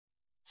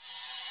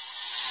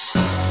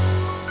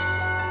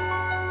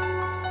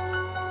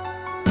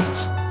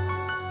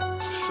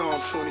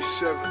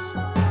27.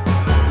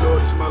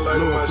 Lord is my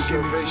light and my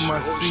salvation.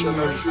 Whom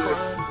shall I fear?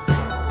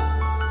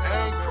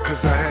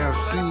 Cause I have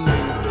seen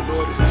The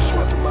Lord is the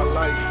strength of my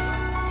life.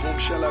 Whom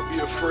shall I be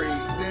afraid?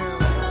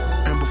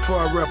 And before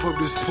I wrap up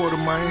this Port of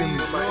Miami,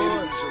 My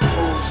enemies and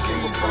foes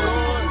came upon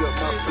me, eat up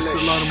my it's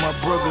flesh. a lot of my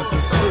brothers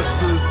and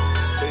sisters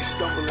They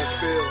stumble and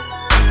fail.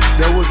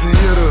 that wasn't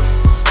here to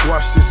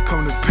watch this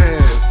come to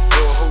pass.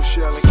 Though a host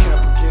shall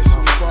encamp against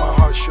me, my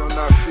heart shall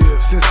not fear.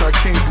 Since I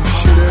can't do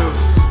shit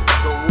else,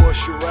 Though war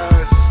shall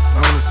rise, I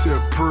wanna say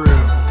a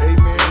prayer.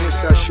 amen.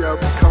 This I shall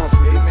be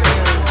confident.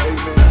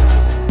 Amen.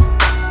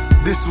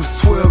 This was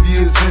 12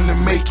 years in the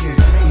making.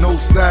 No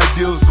side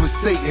deals with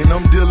Satan,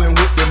 I'm dealing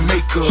with the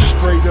maker.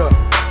 Straight up.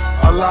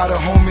 A lot of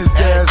homies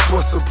ask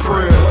what's a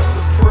prayer.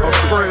 A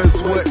prayer's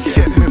what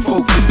kept me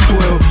focused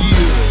 12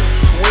 years.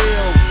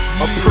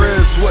 A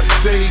prayer's what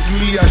saved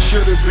me. I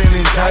should've been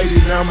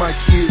indicted. Now my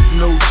kids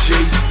know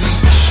Jay-Z,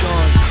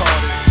 Sean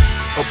Carter.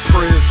 A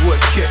prayer's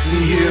what kept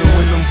me here.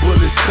 When them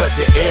bullets cut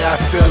the air, I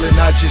fell and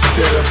I just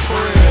said a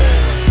prayer.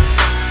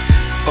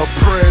 A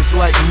prayer's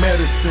like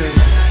medicine.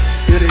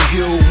 It'll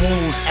heal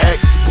wounds,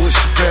 ex-Bush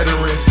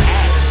veterans.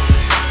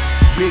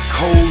 Big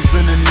holes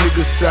in a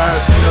nigga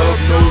size, snub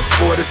nose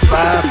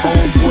 45,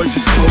 homeboy,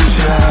 just close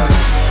your eyes.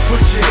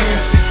 Put your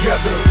hands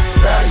together,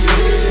 bow your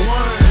head.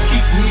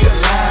 Keep me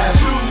alive,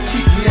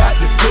 keep me out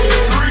the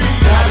feds.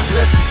 Gotta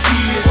bless the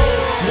kids,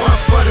 one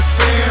for the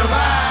fam,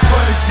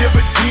 for the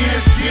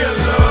dividends. Dear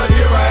Lord,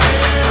 here I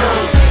am. So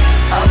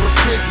I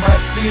repent my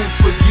sins,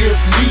 forgive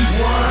me.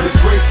 The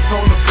grapes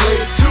on the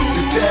plate,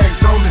 the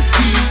tags on the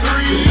feet.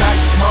 The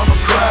nights mama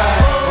cried,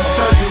 I'm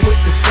thugging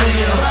with the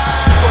fam.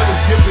 For the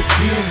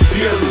dividends,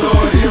 dear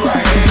Lord, here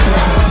I am.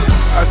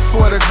 I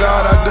swear to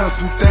God, I done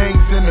some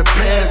things in the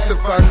past.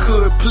 If I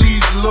could,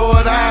 please,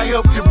 Lord, I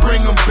help you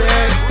bring them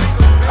back.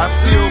 I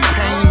feel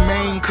pain,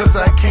 man, cause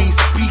I can't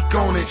speak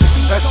on it.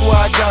 That's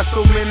why I got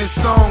so many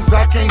songs,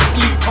 I can't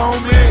sleep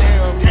on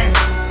it.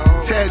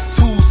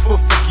 Tattoos for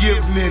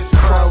forgiveness.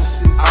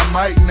 I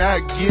might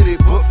not get it,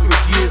 but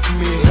forgive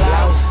me.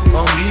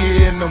 I'm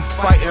here and I'm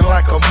fighting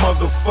like a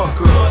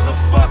motherfucker.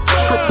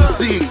 Triple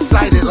C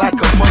excited like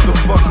a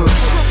motherfucker.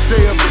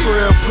 Say a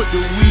prayer, put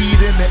the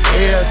weed in the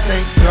air.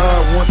 Thank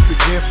God once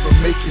again for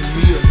making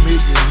me a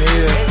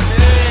millionaire.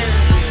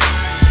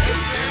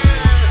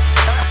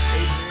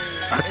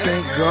 I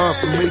thank God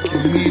for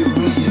making me a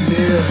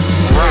millionaire.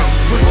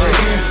 Put your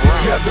hands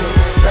together,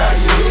 bow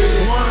your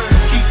head.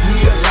 Keep me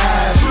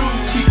alive,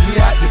 keep me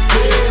out the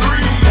feds.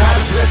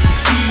 Gotta bless the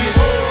kids,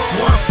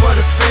 one for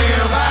the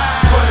fam,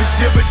 for the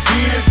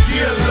dividends.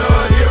 Dear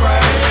Lord, here I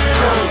am.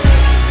 So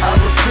I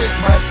repent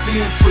my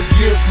sins,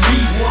 forgive me.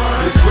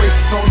 The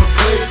grapes on the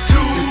plate,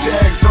 the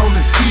tags on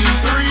the feet.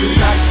 The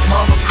nights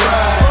mama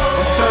cried,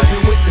 I'm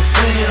thugging with the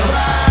fam.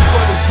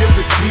 For the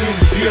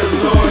dividends, dear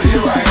Lord,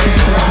 here I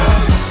am.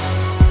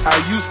 I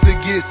used to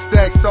get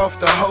stacks off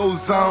the whole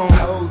zone.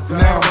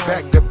 Now I'm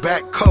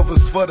back-to-back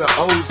covers for the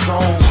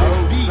ozone.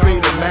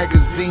 Fader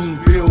magazine,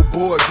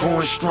 billboard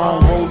going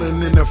strong.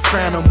 Rolling in the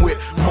Phantom with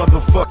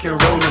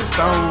motherfucking Rolling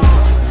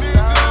Stones.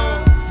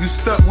 You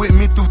stuck with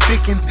me through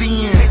thick and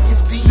thin.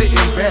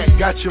 Sitting back,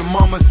 got your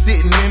mama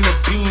sitting in the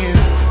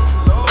Benz.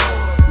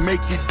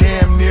 Make you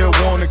damn near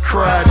wanna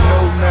cry.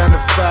 No 9 to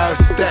 5,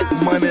 stack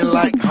money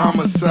like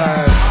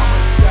homicide.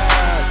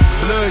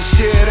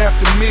 Bloodshed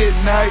after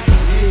midnight.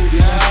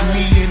 It's just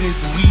me and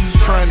this weed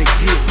trying to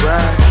get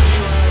right.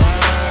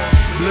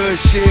 It's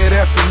bloodshed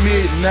after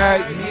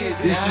midnight.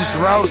 It's just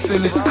Rouse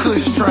and this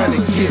Kush trying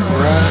to get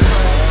right.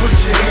 Put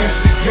your hands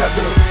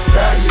together,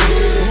 bow your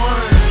head.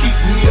 Keep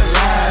me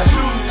alive,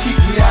 keep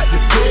me out the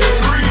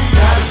feds.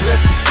 Gotta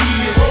bless the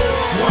kids,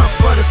 one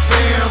for the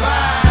fam,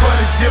 for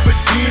the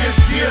dividends.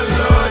 Dear Lord,